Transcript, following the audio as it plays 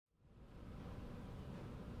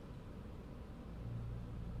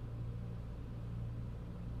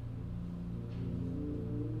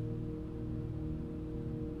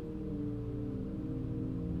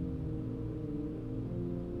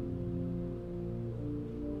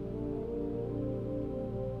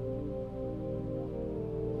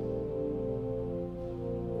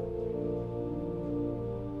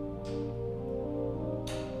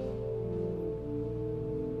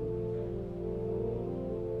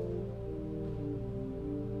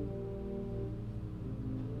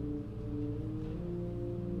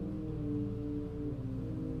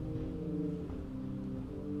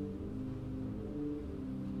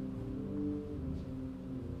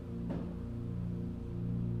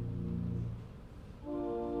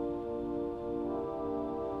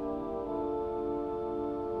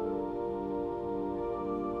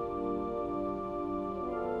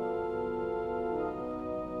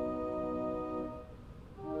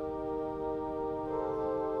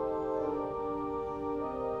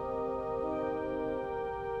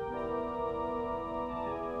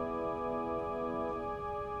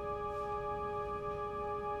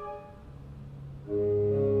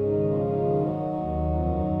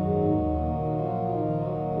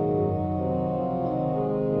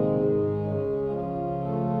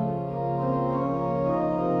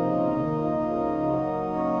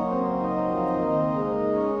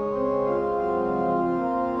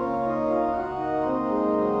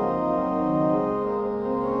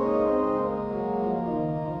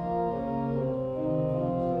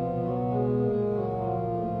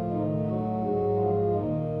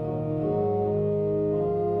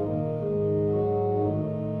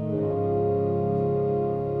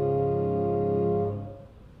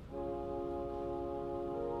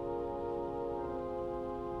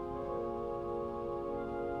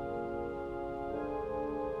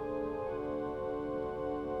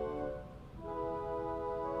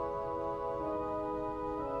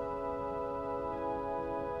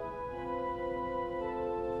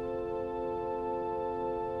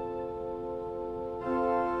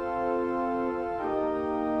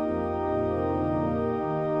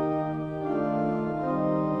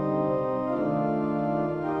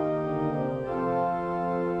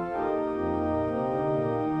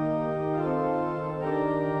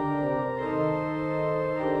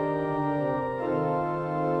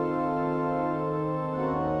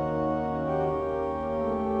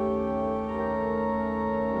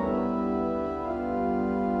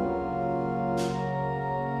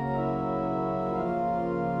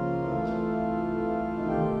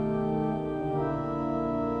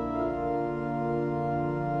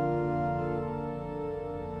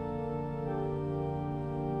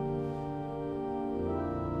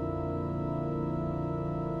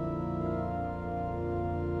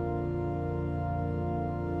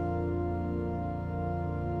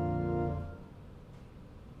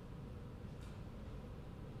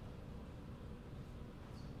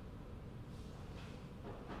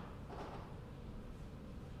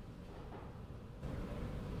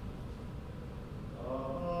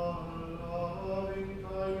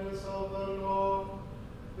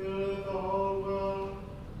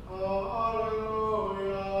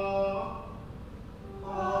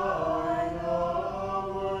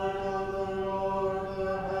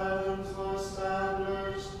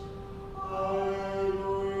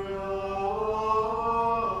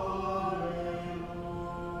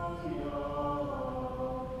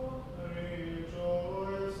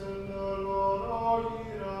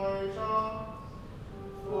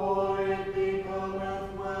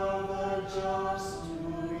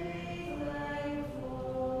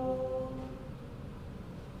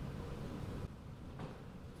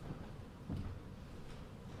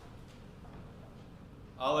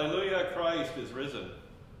Alleluia, Christ is risen.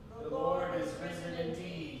 The Lord is risen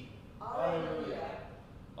indeed. Alleluia.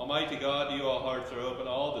 Almighty God, to you all hearts are open,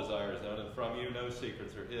 all desires known, and from you no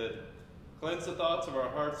secrets are hid. Cleanse the thoughts of our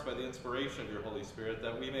hearts by the inspiration of your Holy Spirit,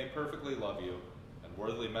 that we may perfectly love you and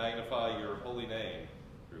worthily magnify your holy name,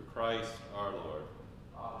 through Christ our Lord.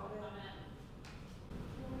 Amen.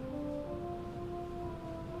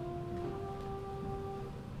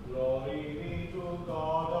 Glory be to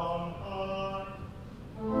God on high.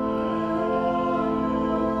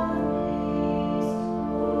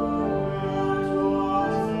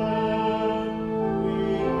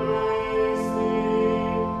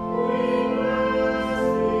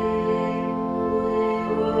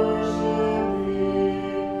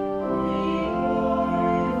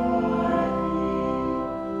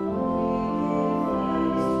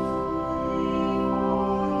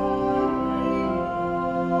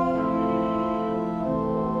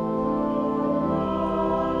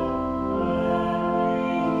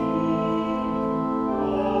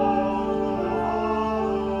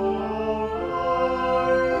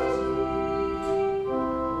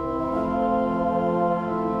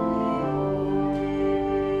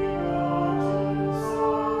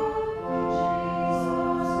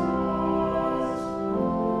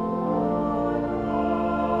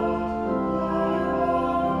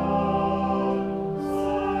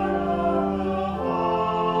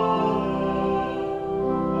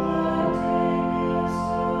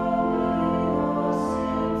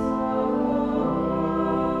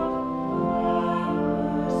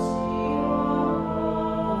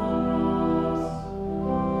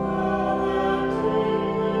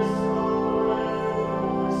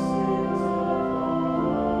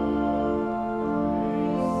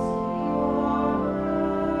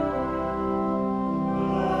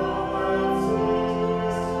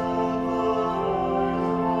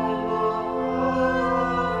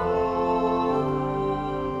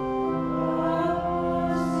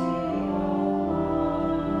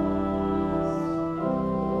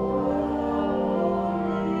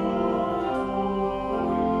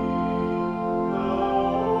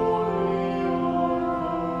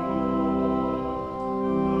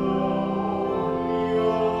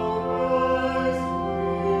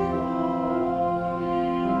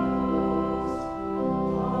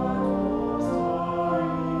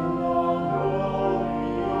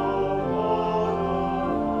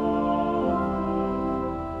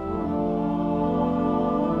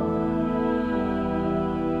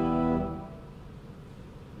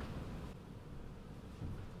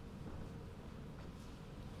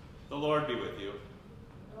 The Lord be with you.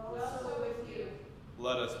 Also with you.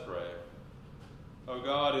 Let us pray. O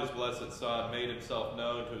God, whose blessed Son made himself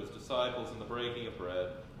known to his disciples in the breaking of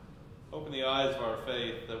bread, open the eyes of our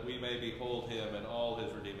faith that we may behold him in all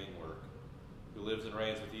his redeeming work, who lives and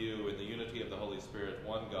reigns with you in the unity of the Holy Spirit,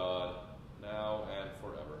 one God, now and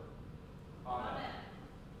forever. Amen.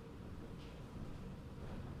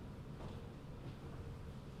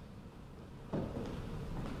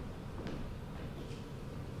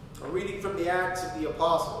 A reading from the Acts of the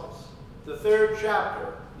Apostles, the 3rd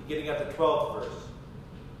chapter, beginning at the 12th verse.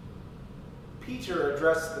 Peter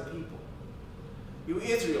addressed the people. You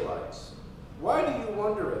Israelites, why do you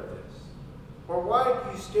wonder at this? Or why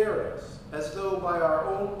do you stare at us, as though by our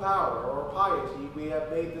own power or piety we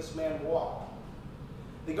have made this man walk?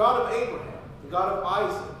 The God of Abraham, the God of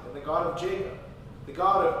Isaac, and the God of Jacob, the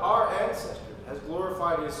God of our ancestors, has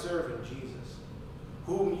glorified his servant Jesus,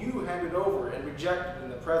 whom you handed over and rejected in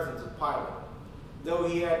the presence of Pilate, though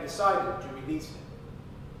he had decided to release him.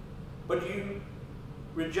 But you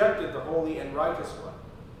rejected the holy and righteous one,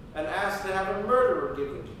 and asked to have a murderer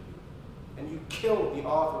given to you, and you killed the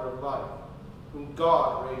author of life, whom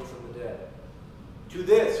God raised from the dead. To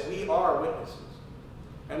this we are witnesses,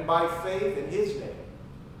 and by faith in his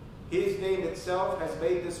name itself has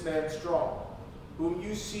made this man strong, whom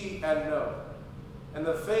you see and know. And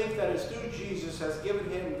the faith that is through Jesus has given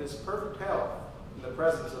him this perfect health in the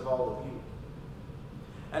presence of all of you.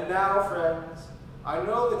 And now, friends, I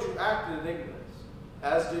know that you acted in ignorance,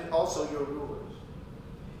 as did also your rulers.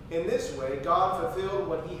 In this way, God fulfilled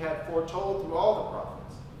what he had foretold through all the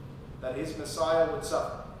prophets, that his Messiah would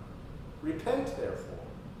suffer. Repent, therefore,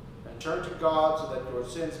 and turn to God so that your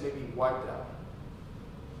sins may be wiped out.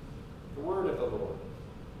 The word of the Lord.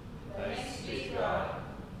 Thanks be to God.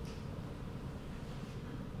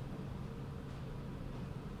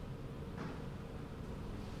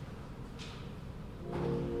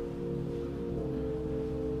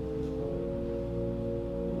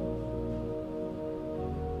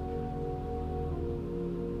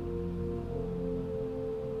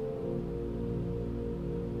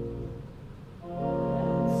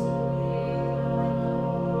 And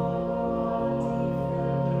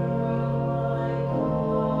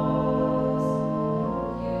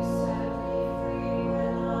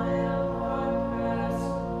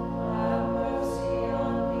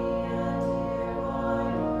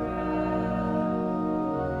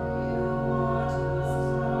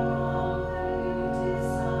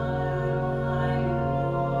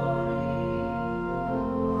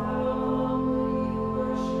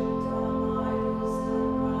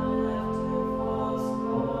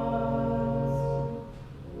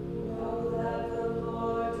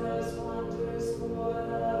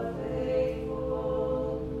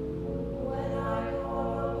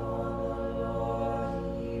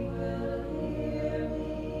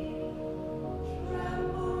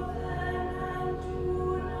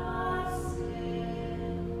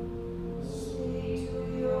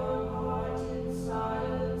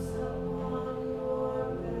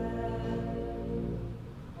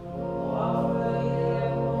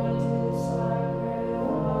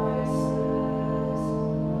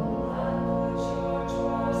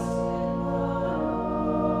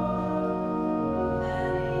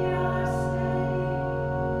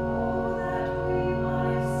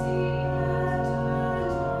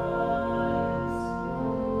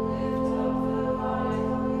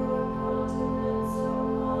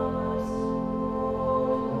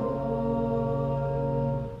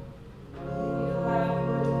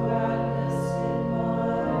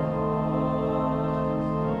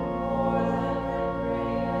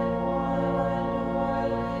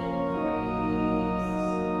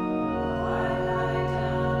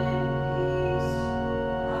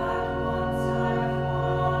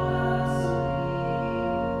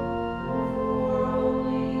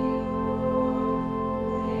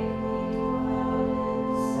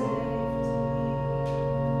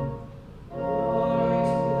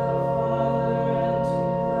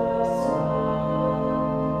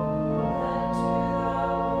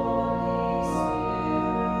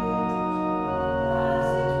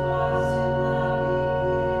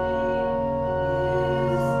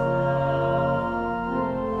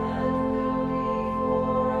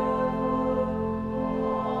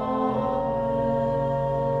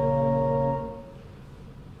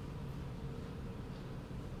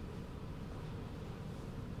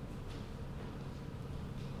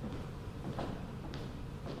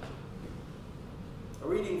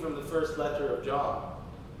reading from the first letter of John,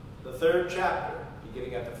 the 3rd chapter,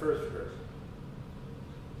 beginning at the 1st verse.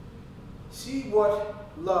 See what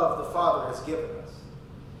love the Father has given us,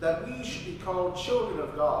 that we should be called children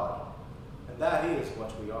of God, and that is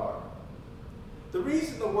what we are. The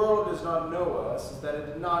reason the world does not know us is that it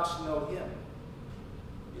did not know him.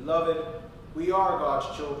 Beloved, we are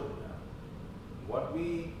God's children now. What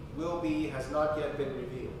we will be has not yet been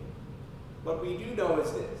revealed. What we do know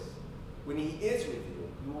is this: when he is revealed,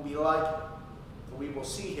 we will be like him, for we will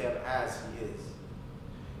see him as he is.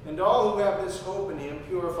 And all who have this hope in him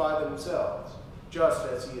purify themselves, just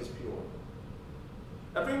as he is pure.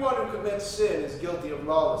 Everyone who commits sin is guilty of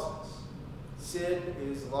lawlessness. Sin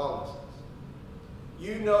is lawlessness.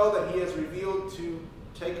 You know that he has revealed to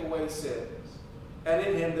take away sins, and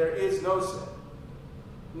in him there is no sin.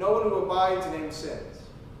 No one who abides in him sins.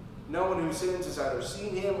 No one who sins has either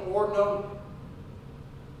seen him or known him.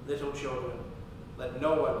 Little children, let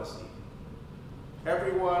no one deceive you.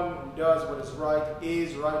 Everyone who does what is right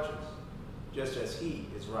is righteous, just as he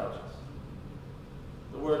is righteous.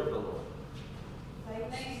 The word of the Lord.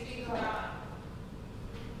 Thanks be to God.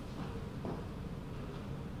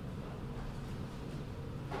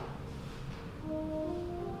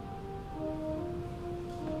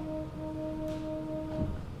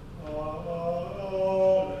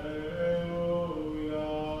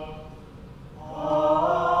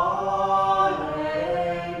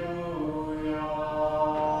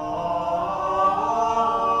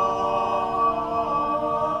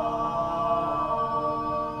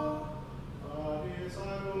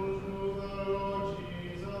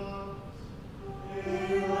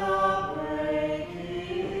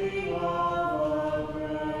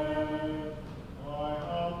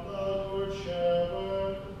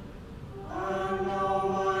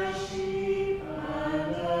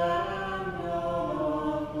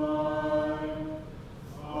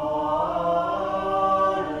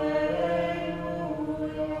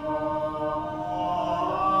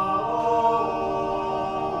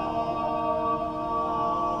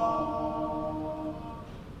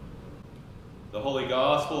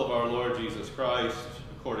 Gospel of our Lord Jesus Christ,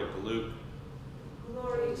 according to Luke.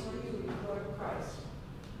 Glory to you, Lord Christ.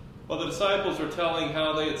 While the disciples were telling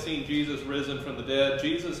how they had seen Jesus risen from the dead,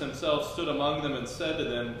 Jesus himself stood among them and said to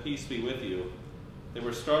them, "Peace be with you." They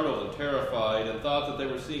were startled and terrified and thought that they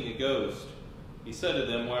were seeing a ghost. He said to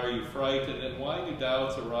them, "Why are you frightened, and why do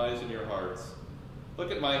doubts arise in your hearts?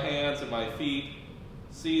 Look at my hands and my feet.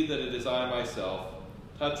 See that it is I myself.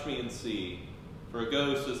 Touch me and see. For a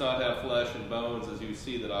ghost does not have flesh and bones as you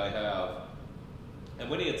see that I have." And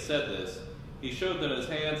when he had said this, he showed them his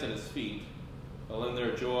hands and his feet. While in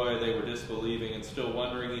their joy they were disbelieving and still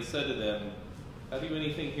wondering, he said to them, "Have you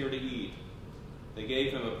anything here to eat?" They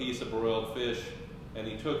gave him a piece of broiled fish, and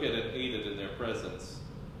he took it and ate it in their presence.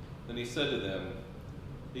 Then he said to them,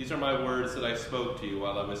 "These are my words that I spoke to you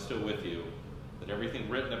while I was still with you, that everything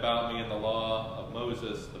written about me in the law of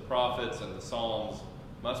Moses, the prophets, and the Psalms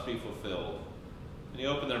must be fulfilled." And he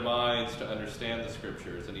opened their minds to understand the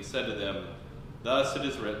Scriptures, and he said to them, "Thus it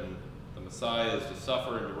is written, the Messiah is to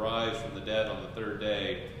suffer and to rise from the dead on the 3rd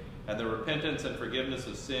day, and the repentance and forgiveness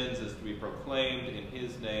of sins is to be proclaimed in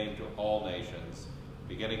his name to all nations,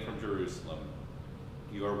 beginning from Jerusalem.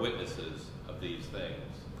 You are witnesses of these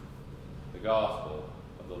things." The Gospel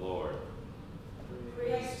of the Lord.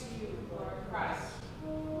 Praise to you, Lord Christ.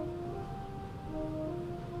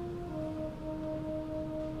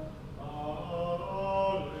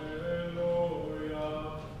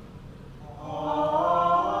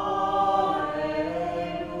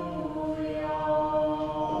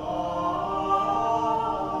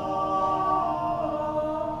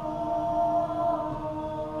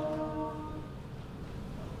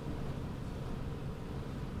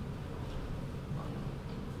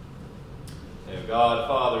 God,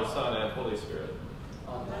 Father, Son, and Holy Spirit.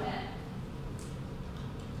 Amen.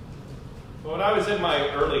 When I was in my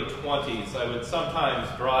early 20s, I would sometimes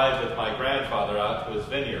drive with my grandfather out to his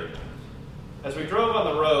vineyard. As we drove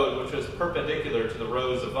on the road, which was perpendicular to the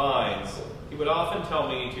rows of vines, he would often tell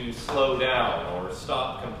me to slow down or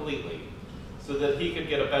stop completely so that he could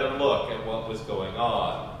get a better look at what was going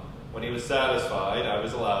on. When he was satisfied, I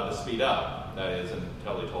was allowed to speed up, that is,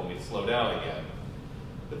 until he told me to slow down again.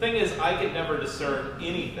 The thing is, I could never discern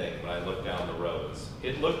anything when I looked down the roads.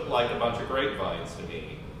 It looked like a bunch of grapevines to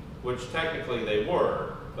me, which technically they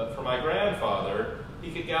were, but for my grandfather, he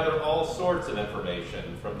could gather all sorts of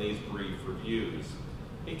information from these brief reviews.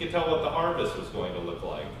 He could tell what the harvest was going to look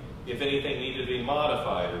like, if anything needed to be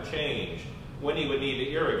modified or changed, when he would need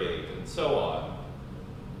to irrigate, and so on.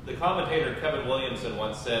 The commentator Kevin Williamson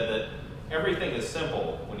once said that everything is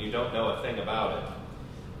simple when you don't know a thing about it.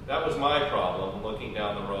 That was my problem looking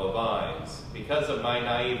down the row of vines. Because of my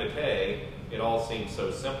naivete, it all seemed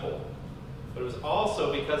so simple. But it was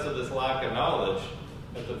also because of this lack of knowledge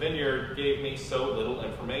that the vineyard gave me so little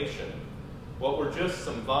information. What were just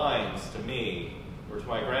some vines to me were to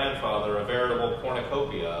my grandfather a veritable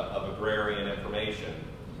cornucopia of agrarian information.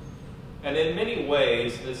 And in many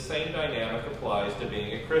ways, this same dynamic applies to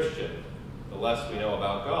being a Christian. The less we know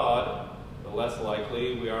about God, the less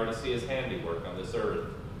likely we are to see his handiwork on this earth.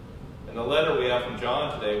 In the letter we have from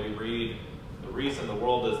John today, we read, "The reason the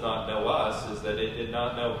world does not know us is that it did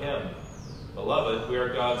not know him. Beloved, we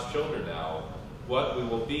are God's children now. What we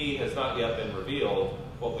will be has not yet been revealed.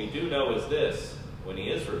 What we do know is this: when he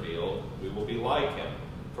is revealed, we will be like him,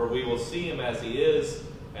 for we will see him as he is,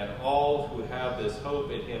 and all who have this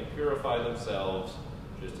hope in him purify themselves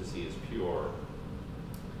just as he is pure."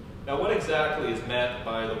 Now, what exactly is meant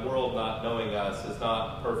by the world not knowing us is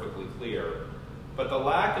not perfectly clear, but the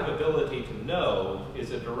lack of ability to know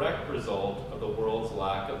is a direct result of the world's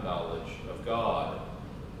lack of knowledge of God.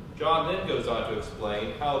 John then goes on to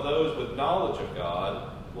explain how those with knowledge of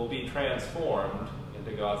God will be transformed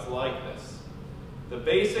into God's likeness. The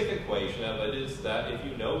basic equation of it is that if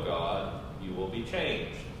you know God, you will be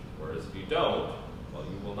changed, whereas if you don't, well,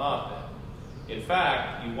 you will not then. In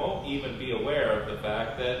fact, you won't even be aware of the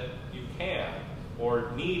fact that you can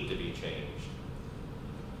or need to be changed.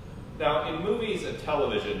 Now, in movies and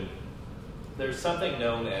television, there's something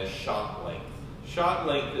known as shot length. Shot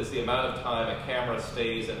length is the amount of time a camera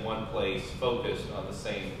stays in one place focused on the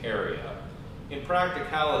same area. In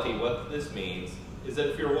practicality, what this means is that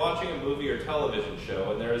if you're watching a movie or television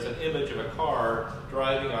show and there is an image of a car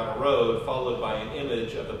driving on a road followed by an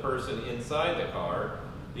image of the person inside the car,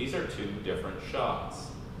 these are two different shots.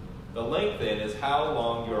 The length then is how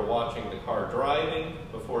long you are watching the car driving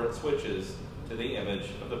before it switches to the image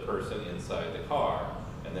of the person inside the car,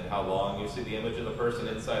 and then how long you see the image of the person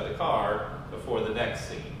inside the car before the next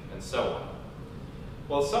scene, and so on.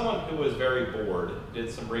 Well, someone who was very bored did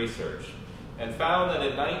some research and found that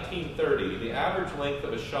in 1930, the average length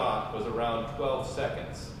of a shot was around 12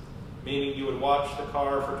 seconds, meaning you would watch the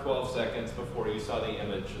car for 12 seconds before you saw the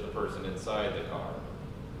image of the person inside the car.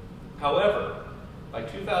 However, by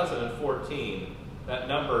 2014, that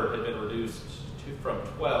number had been reduced from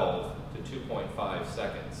 12 to 2.5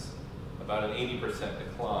 seconds, about an 80%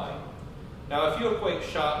 decline. Now, if you equate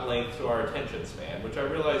shot length to our attention span, which I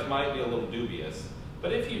realize might be a little dubious,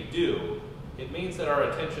 but if you do, it means that our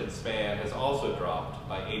attention span has also dropped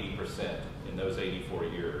by 80% in those 84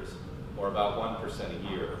 years, or about 1%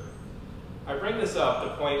 a year. I bring this up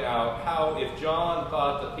to point out how if John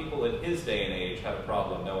thought that people in his day and age had a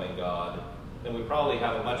problem knowing God, then we probably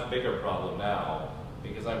have a much bigger problem now,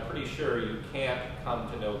 because I'm pretty sure you can't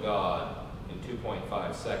come to know God in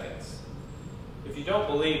 2.5 seconds. If you don't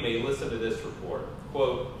believe me, listen to this report.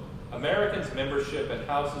 Quote, "Americans' membership in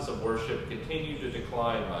houses of worship continued to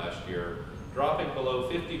decline last year, dropping below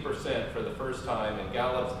 50% for the first time in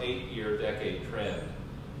Gallup's 8-year decade trend."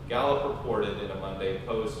 Gallup reported in a Monday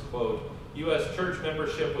Post, quote, "U.S. church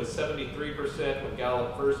membership was 73% when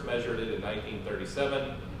Gallup first measured it in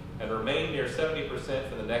 1937 and remained near 70%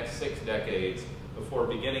 for the next 6 decades before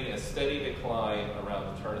beginning a steady decline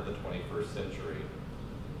around the turn of the 21st century."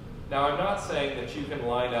 Now, I'm not saying that you can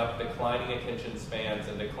line up declining attention spans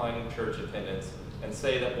and declining church attendance and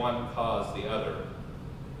say that one caused the other.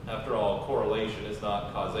 After all, correlation is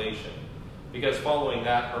not causation, because following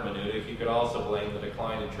that hermeneutic, you could also blame the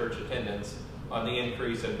decline in church attendance on the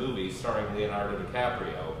increase in movies starring Leonardo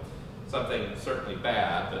DiCaprio, something certainly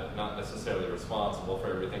bad, but not necessarily responsible for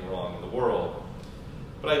everything wrong in the world.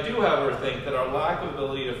 But I do, however, think that our lack of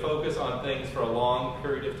ability to focus on things for a long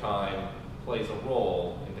period of time plays a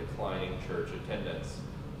role in declining church attendance,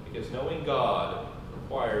 because knowing God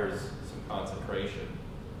requires some concentration.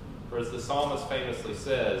 For as the psalmist famously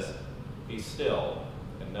says, "Be still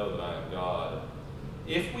and know that I am God."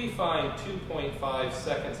 If we find 2.5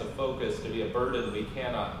 seconds of focus to be a burden we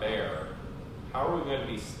cannot bear, how are we going to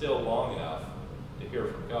be still long enough to hear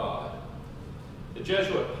from God? The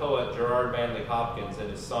Jesuit poet Gerard Manley Hopkins, in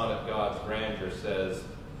his sonnet God's Grandeur, says,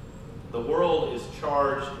 "The world is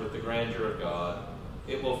charged with the grandeur of God.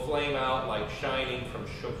 It will flame out like shining from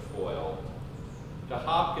shook foil." To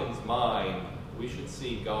Hopkins' mind, we should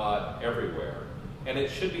see God everywhere, and it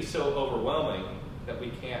should be so overwhelming that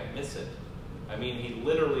we can't miss it. I mean, he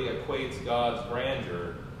literally equates God's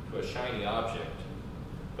grandeur to a shiny object.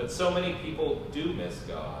 But so many people do miss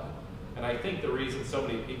God, and I think the reason so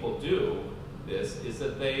many people do this is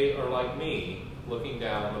that they are like me, looking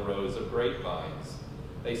down the rows of grapevines.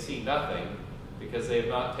 They see nothing because they have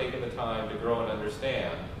not taken the time to grow and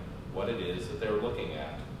understand what it is that they're looking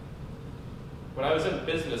at. When I was in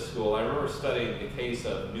business school, I remember studying the case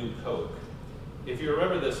of New Coke. If you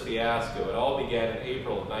remember this fiasco, it all began in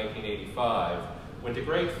April of 1985, when to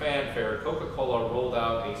great fanfare, Coca-Cola rolled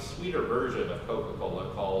out a sweeter version of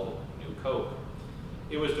Coca-Cola called New Coke.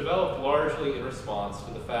 It was developed largely in response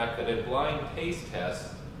to the fact that in blind taste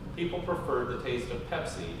tests, people preferred the taste of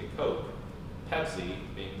Pepsi to Coke, Pepsi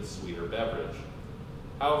being the sweeter beverage.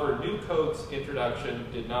 However, New Coke's introduction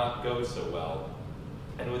did not go so well,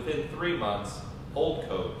 and within 3 months, Old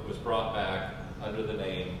Coke was brought back under the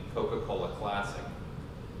name Coca-Cola Classic.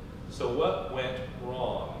 So what went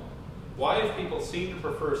wrong? Why, if people seemed to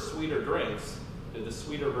prefer sweeter drinks, did the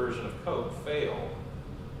sweeter version of Coke fail?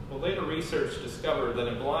 Well, later research discovered that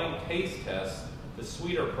in blind taste tests, the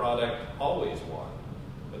sweeter product always won.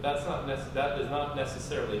 But that does not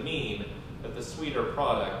necessarily mean that the sweeter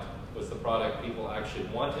product was the product people actually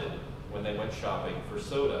wanted when they went shopping for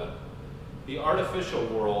soda. The artificial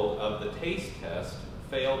world of the taste test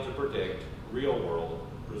failed to predict real-world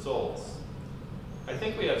results. I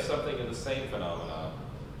think we have something of the same phenomenon.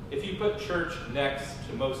 If you put church next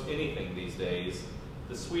to most anything these days,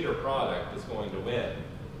 the sweeter product is going to win.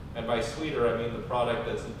 And by sweeter, I mean the product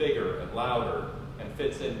that's bigger and louder and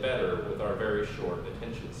fits in better with our very short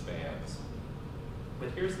attention spans. But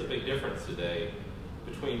here's the big difference today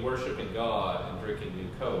between worshiping God and drinking New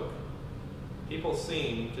Coke. People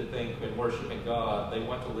seem to think when worshiping God, they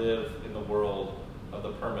want to live in the world of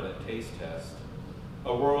the permanent taste test,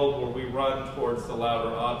 a world where we run towards the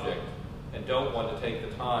louder object and don't want to take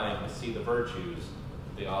the time to see the virtues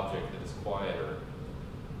of the object that is quieter.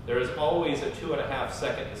 There is always a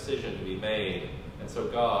 2.5-second decision to be made, and so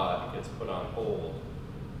God gets put on hold.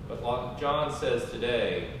 But like John says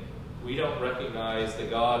today, we don't recognize the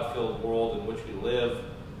God-filled world in which we live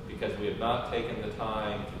because we have not taken the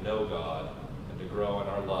time to know God and to grow in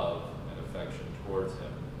our love and affection towards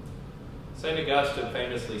Him. St. Augustine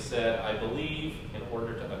famously said, "I believe in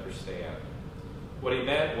order to understand." What he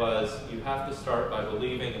meant was, you have to start by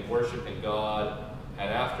believing and worshiping God, and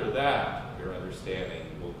after that, your understanding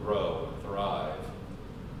will grow and thrive.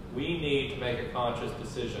 We need to make a conscious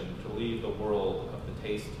decision to leave the world of the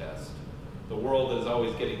taste test, the world that is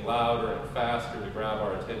always getting louder and faster to grab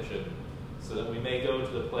our attention, so that we may go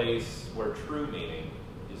to the place where true meaning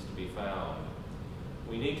is to be found.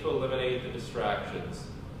 We need to eliminate the distractions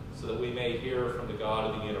so that we may hear from the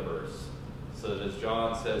God of the universe, so that as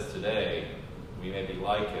John says today, we may be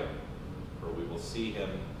like Him, for we will see Him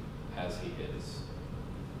as He is.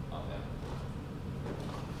 Amen.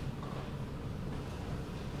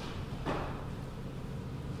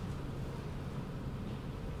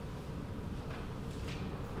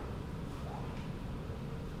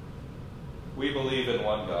 We believe in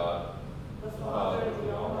one God, the Father,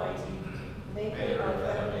 the Almighty, maker of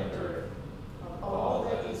heaven and earth, of all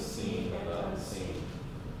that is seen and unseen.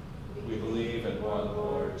 We believe in one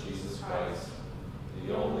Lord Jesus Christ,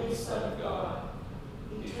 the only Son of God,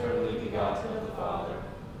 eternally begotten of the Father,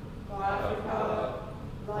 God of God,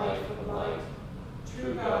 light from light,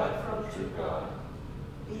 true God from true God,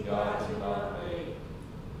 begotten, not made,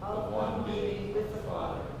 of one being with the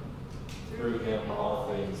Father. Through Him all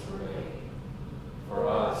things were made. For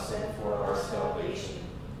us and for our salvation,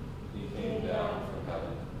 He came down from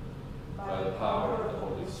heaven. By the power of the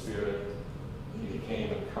Holy Spirit, He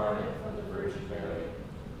became incarnate from the Virgin Mary,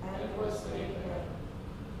 and was made man.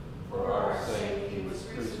 For our sake He was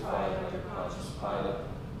crucified under Pontius Pilate.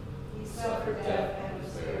 He suffered death and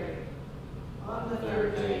was buried. On the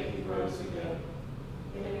third day He rose again,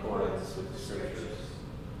 in accordance with the Scriptures.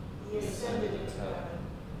 He ascended into heaven,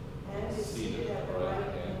 and is seated at the right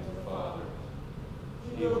hand of the Father.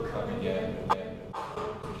 He will come again and again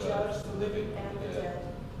to judge the living and the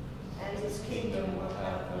dead, and His kingdom will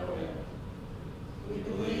have no end. We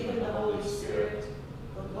believe in the Holy Spirit,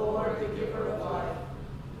 the Lord, the giver of life,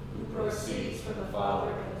 who proceeds from the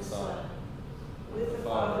Father and the Son. With the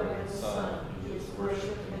Father and the Son, He is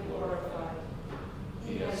worshipped and glorified.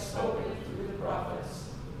 He has spoken through the prophets.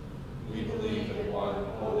 We believe in one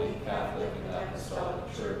holy Catholic and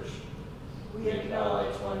Apostolic Church. We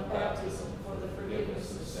acknowledge one baptism for the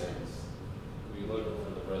forgiveness of sins. We look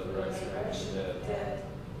for the resurrection of the dead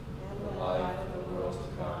and the life of the world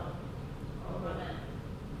to come. Amen.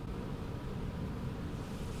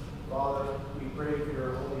 Father, we pray for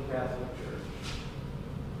your holy Catholic Church.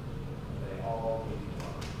 May all be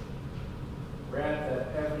one. Grant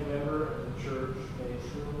that every member of the church may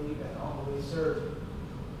truly and humbly serve you,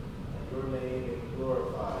 and your name may be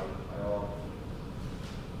glorified by all.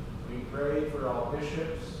 We pray for all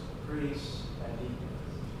bishops, priests, and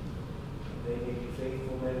deacons. They may be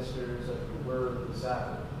faithful ministers of your word and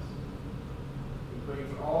sacraments. We pray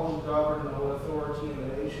for all who govern and hold authority in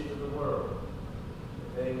the nations of the world,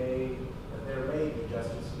 that there may be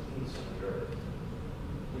justice and peace in the earth.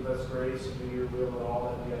 Give us grace to do your will in all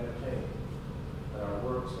that we undertake, that our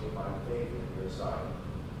works may find favor in your sight.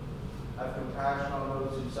 Have compassion on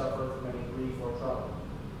those who suffer from any grief or trouble,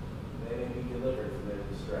 that they may be delivered from their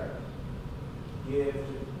distress. Give to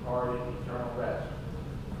the departed eternal rest,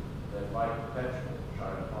 that light perpetual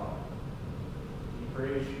shine upon them. We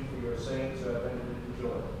praise you for your saints who have entered into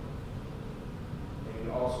joy. May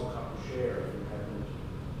we also come to share in your heavenly kingdom.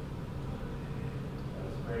 Let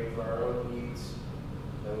us pray for our own needs,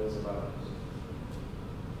 those of others.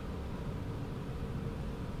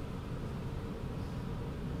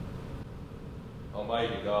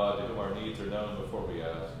 Almighty God, to whom our needs are known before we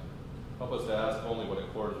ask, help us to ask only what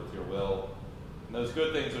accords with your will, and those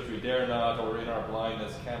good things which we dare not or in our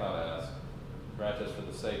blindness cannot ask, grant us for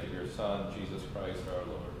the sake of your Son, Jesus Christ our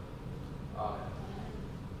Lord. Amen.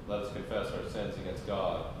 Let us confess our sins against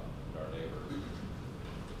God and our neighbor.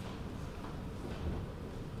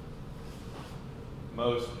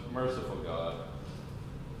 Most merciful God,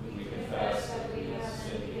 we confess that we have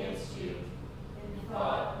sinned against you in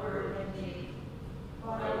thought, word, and deed,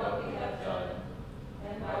 by what we have done,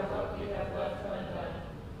 and by what we have left undone.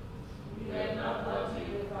 We have not loved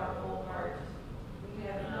you with our whole heart. We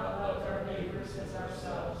have not loved our neighbors as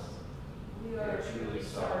ourselves. We are truly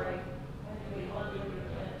sorry, and we humbly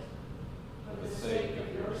repent. For the sake of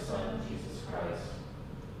your Son, Jesus Christ,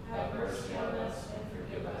 have mercy on us and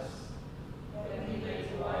forgive us, that we may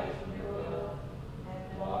delight in your will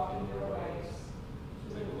and walk in your ways,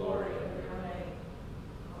 to the glory of your name.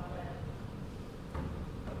 Amen.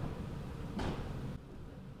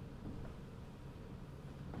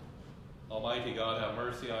 Almighty God, have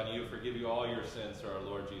mercy on you, forgive you all your sins through our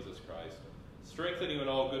Lord Jesus Christ. Strengthen you in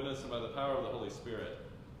all goodness, and by the power of the Holy Spirit,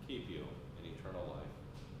 keep you in eternal life.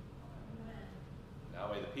 Amen.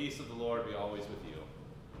 Now may the peace of the Lord be always with you.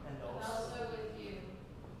 And also with you.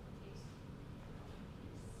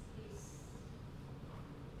 Peace.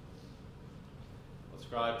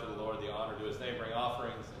 Ascribe to the Lord the honor due his name, bring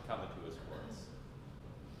offerings, and come into his courts.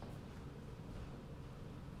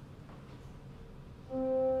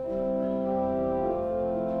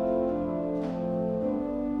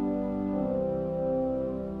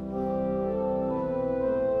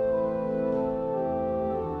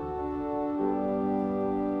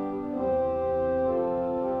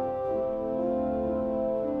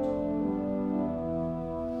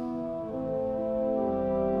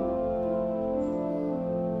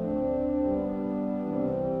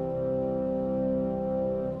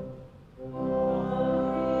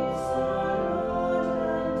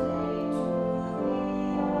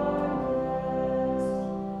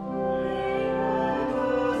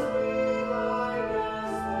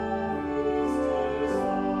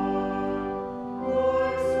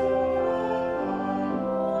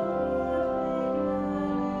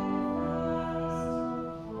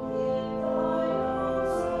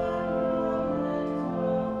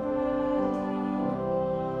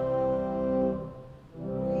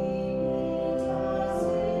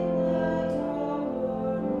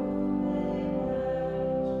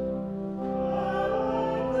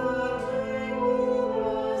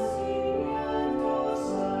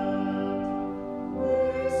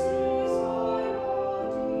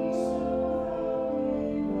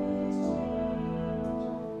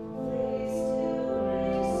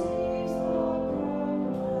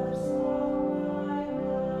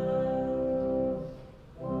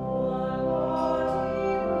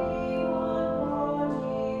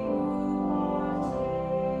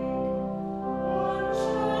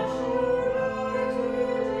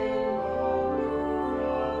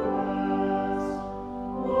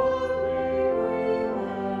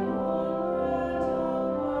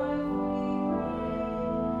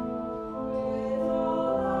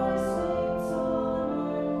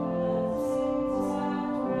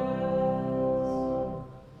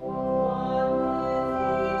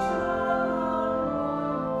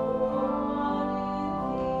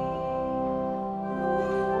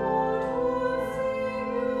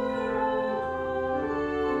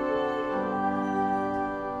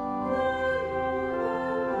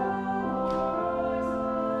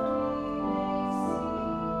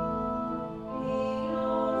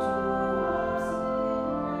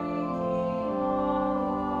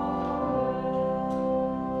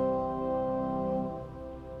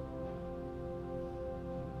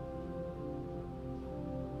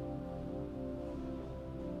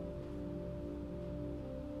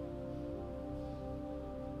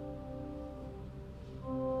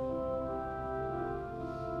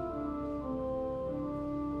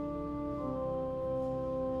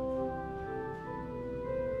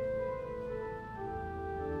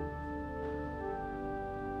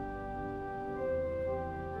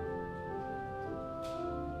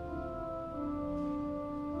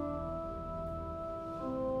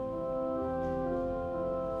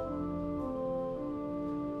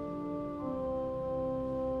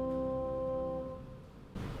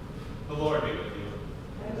 Lord be with you.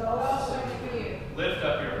 And also with you. Lift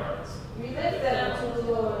up your hearts. We lift them to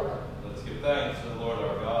the Lord. Let's give thanks to the Lord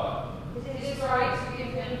our God. It is right to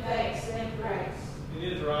give him thanks and praise. It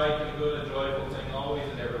is right and good and joyful thing always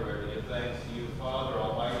and everywhere to give thanks to you, Father,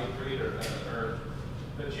 Almighty, Creator of heaven and earth.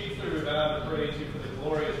 But chiefly we vow to praise you for the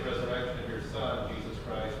glorious resurrection of your Son, Jesus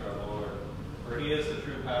Christ our Lord. For he is the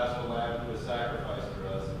true Paschal Lamb who was sacrificed for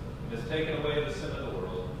us and has taken away the sin of the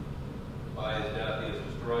world. By his death he has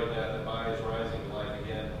destroyed death, and by his rising to life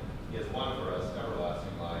again he has won for us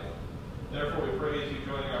everlasting life. Therefore we praise you,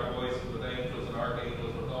 joining our voices with angels and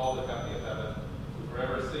archangels, with all the company of heaven, who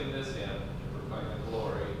forever sing this hymn to proclaim the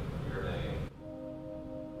glory of your name.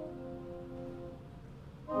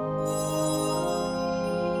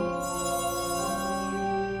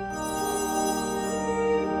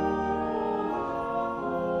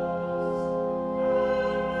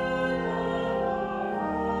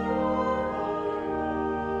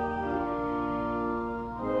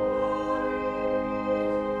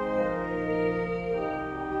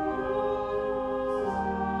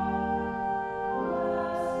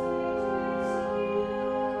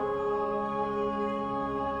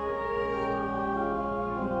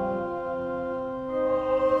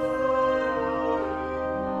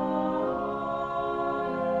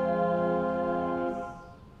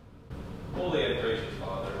 Holy and gracious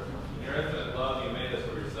Father, in your infinite love you made us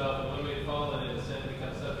for yourself, and when we had fallen into sin,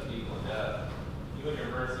 become subject to evil and death. You in your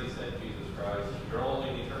mercy sent Jesus Christ, your only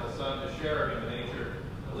and eternal Son, to share our human nature,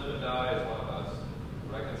 to live and die as one of us, to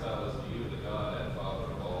reconcile us to you, the God and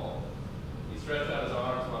Father of all. He stretched out his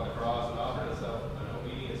arms upon the cross and offered himself in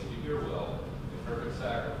obedience to your will, a perfect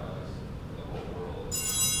sacrifice for the whole world.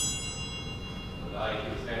 The night he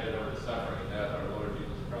was handed over to suffering and death, our Lord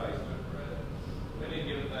Jesus Christ took bread. When he had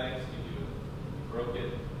given thanks to you, he broke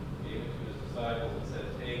it, gave it to his disciples, and said,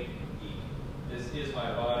 "Take and eat. This is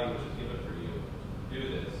my body, which is given for you. Do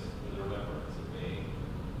this for the remembrance of me."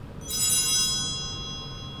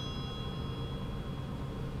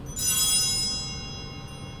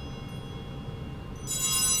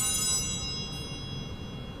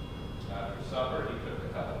 After supper, he took the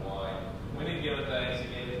cup of wine. When he had given thanks, he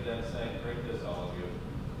gave it to them, saying, "Drink this, all of you.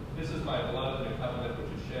 This is my blood of the new covenant,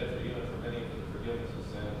 which is shed for you and for many for the forgiveness of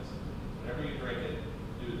sins. Whenever you drink it,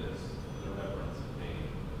 do this for the remembrance of me."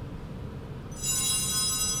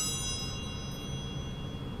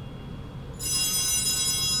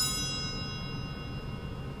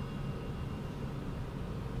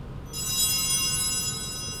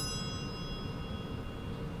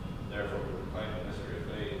 Therefore, we proclaim the mystery of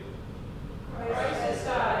faith. Christ has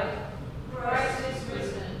died. Christ is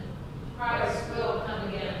risen. Christ will come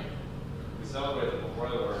again. We celebrate the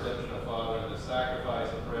memorial of our redemption, O Father, in the sacrifice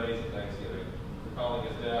of praise and thanksgiving, recalling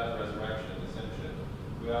his death, resurrection, and ascension.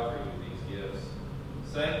 We offer you these gifts.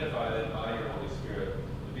 Sanctify them by your Holy Spirit,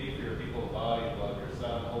 to be for your people the body and blood of your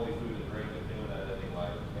Son, holy food and drink of new and unending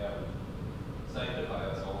life in heaven. Sanctify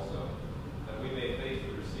us also, that we may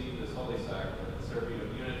faithfully receive this holy sacrament and serve you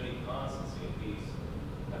in unity, constancy, and peace.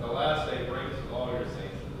 At the last day, bring us with all your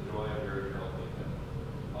saints to the joy of your eternal kingdom.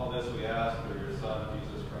 All this we ask through your Son,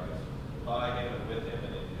 Jesus Christ, by him and with him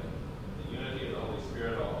and in him. The unity of the Holy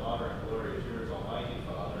Spirit, all honor and glory is yours, Almighty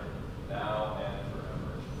Father, now and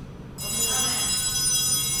forever. Amen.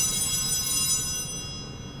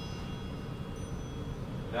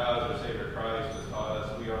 Now, as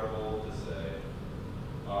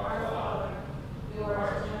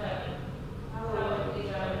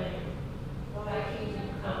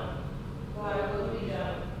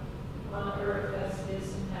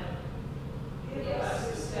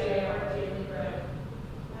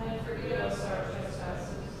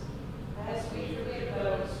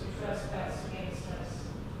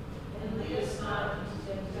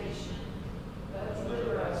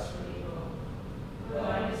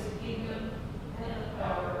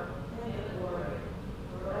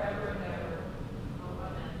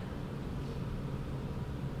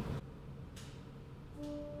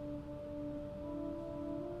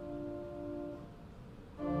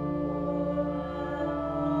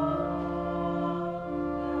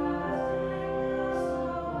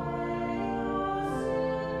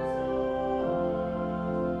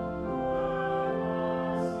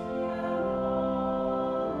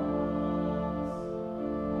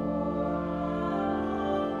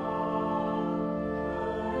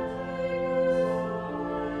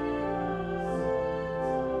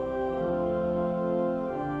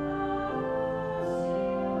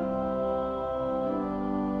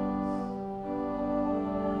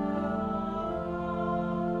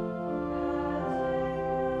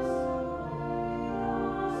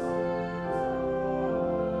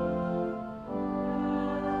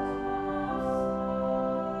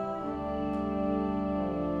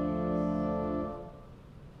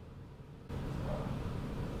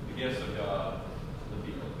gifts of God to the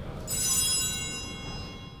people of God.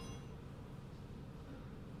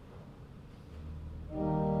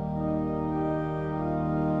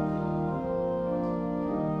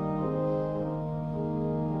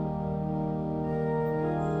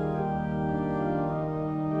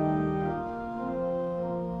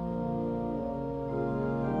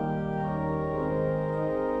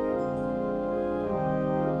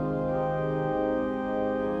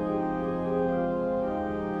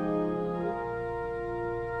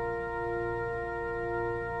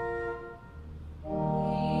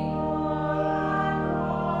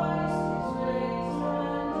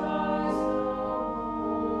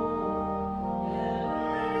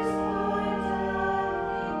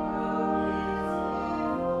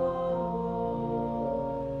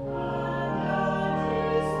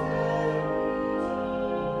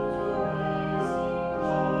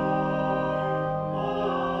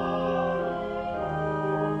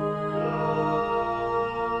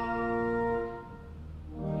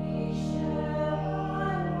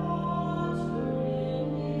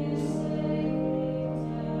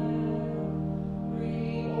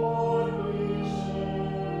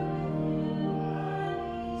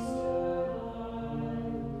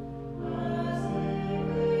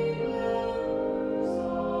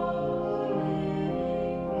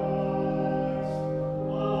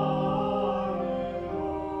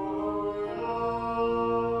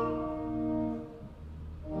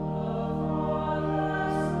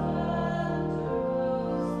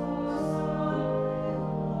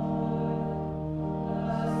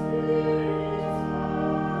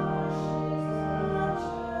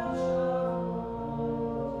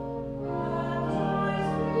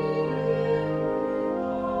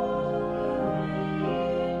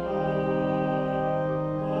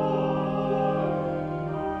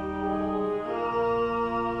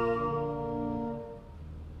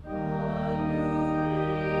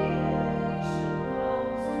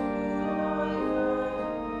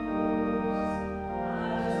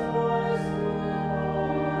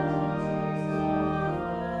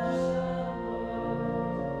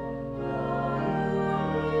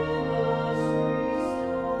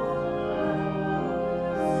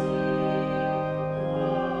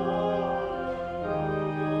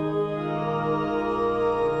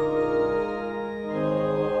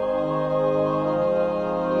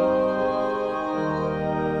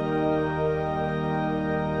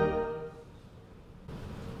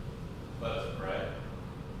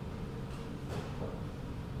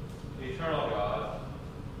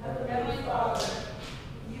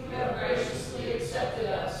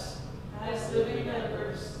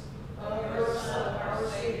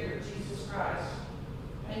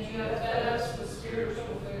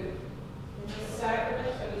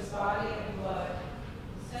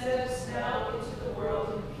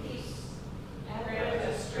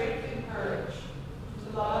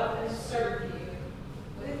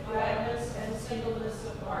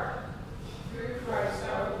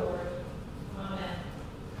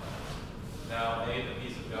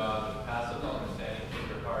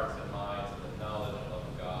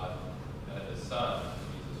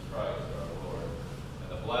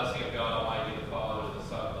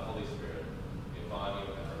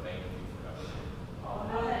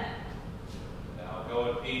 Go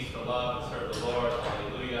in peace to love and serve the Lord.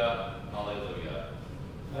 Hallelujah.